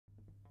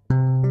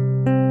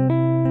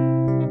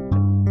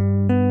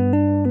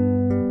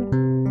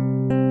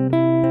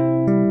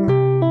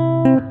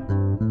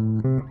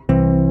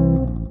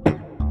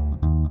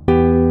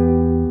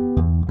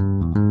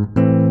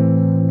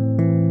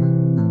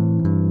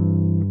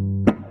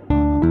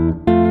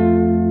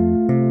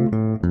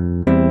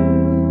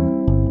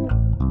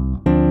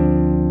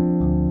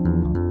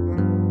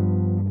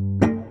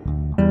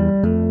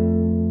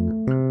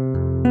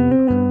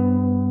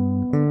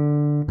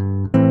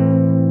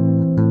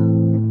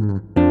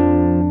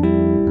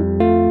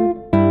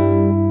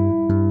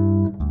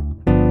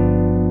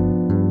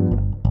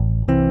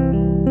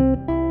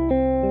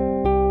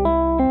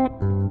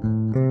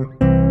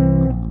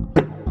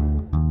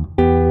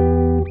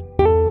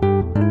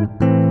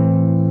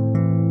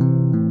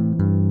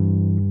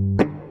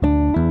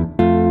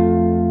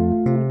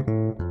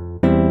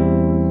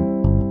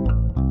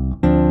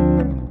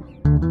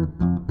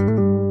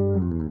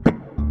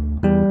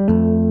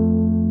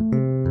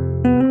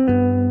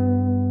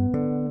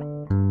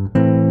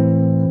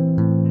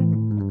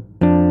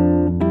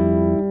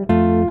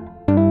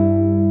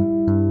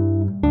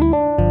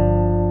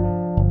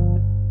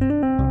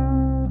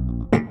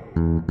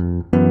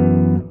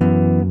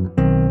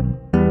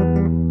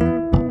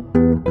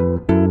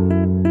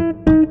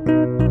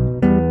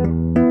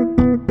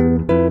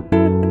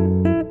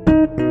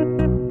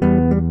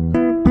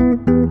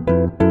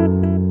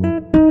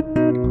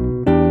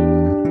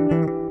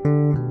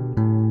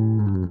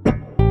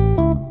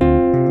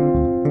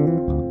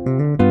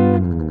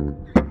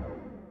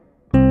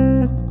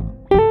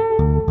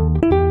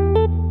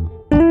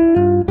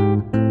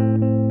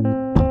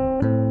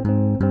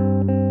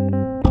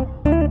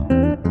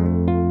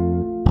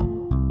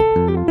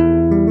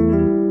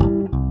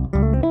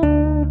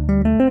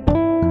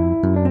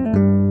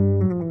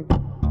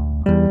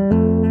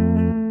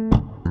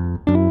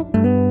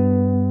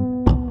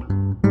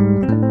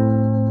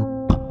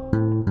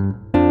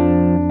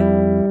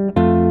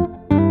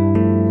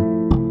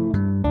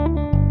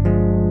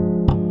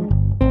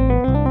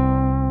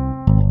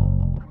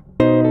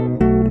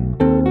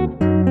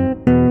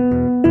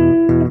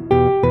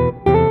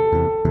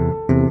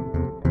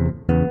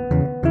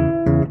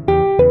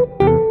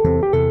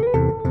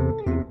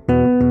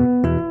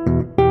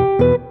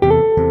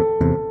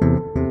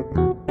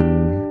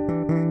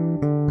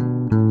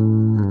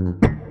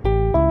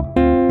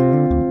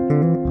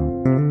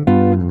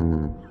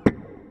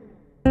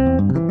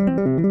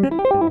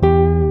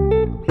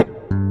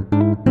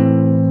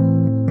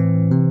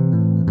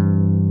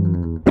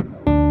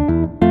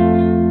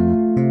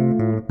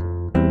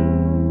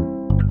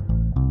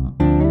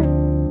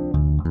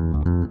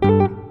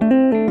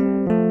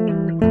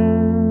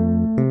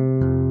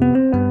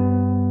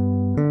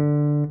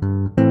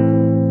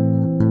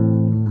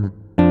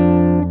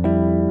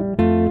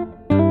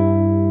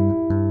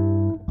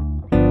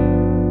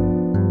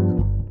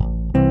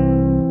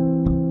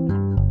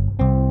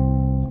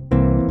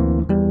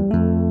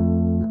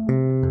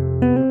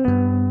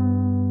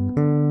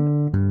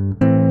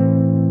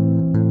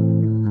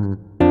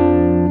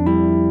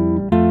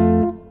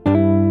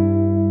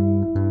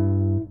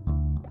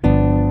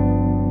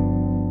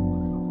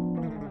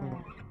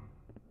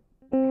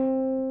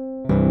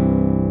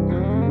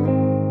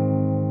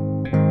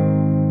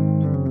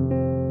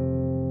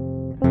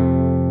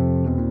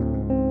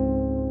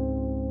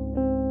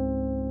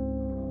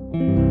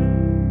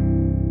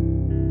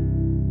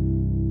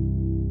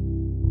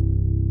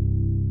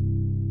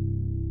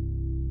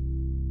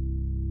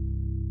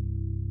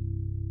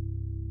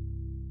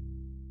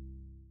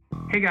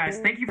Hey guys,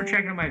 thank you for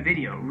checking out my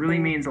video. It really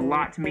means a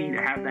lot to me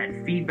to have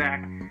that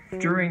feedback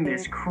during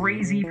this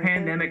crazy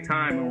pandemic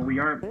time where we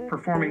aren't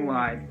performing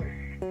live.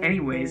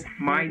 Anyways,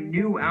 my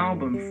new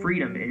album,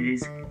 Freedom, it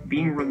is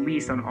being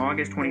released on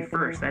August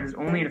 21st. That is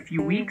only in a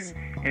few weeks,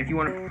 and if you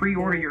want to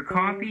pre-order your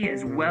copy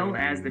as well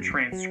as the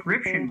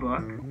transcription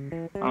book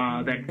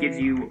that gives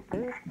you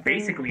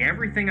basically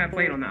everything I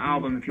played on the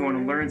album, if you want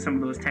to learn some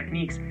of those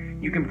techniques,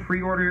 you can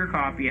pre-order your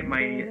copy at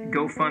my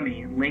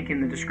GoFundMe, link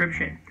in the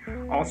description.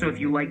 Also, if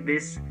you like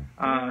this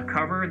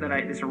cover,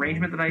 this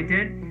arrangement that I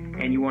did,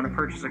 and you want to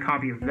purchase a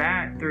copy of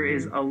that, there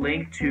is a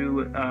link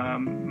to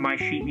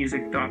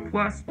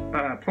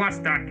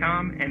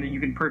mysheetmusic.plus.com, and then you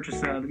can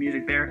purchase the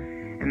music there,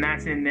 and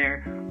that's in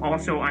there.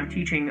 Also, I'm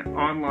teaching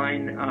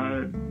online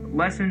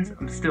lessons.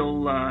 I'm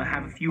still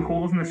have a few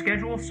holes in the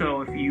schedule,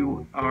 so if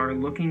you are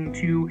looking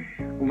to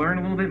learn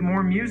a little bit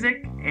more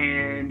music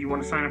and you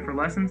want to sign up for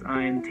lessons,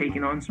 I am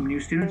taking on some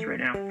new students right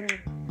now.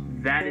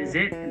 That is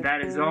it.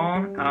 That is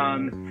all.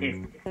 If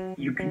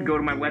you can go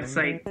to my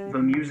website,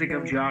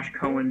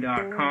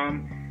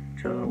 themusicofjoshcohen.com,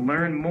 to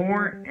learn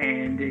more,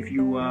 and if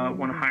you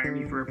want to hire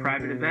me for a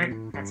private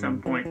event at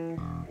some point.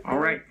 All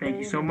right. Thank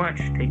you so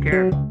much. Take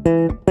care.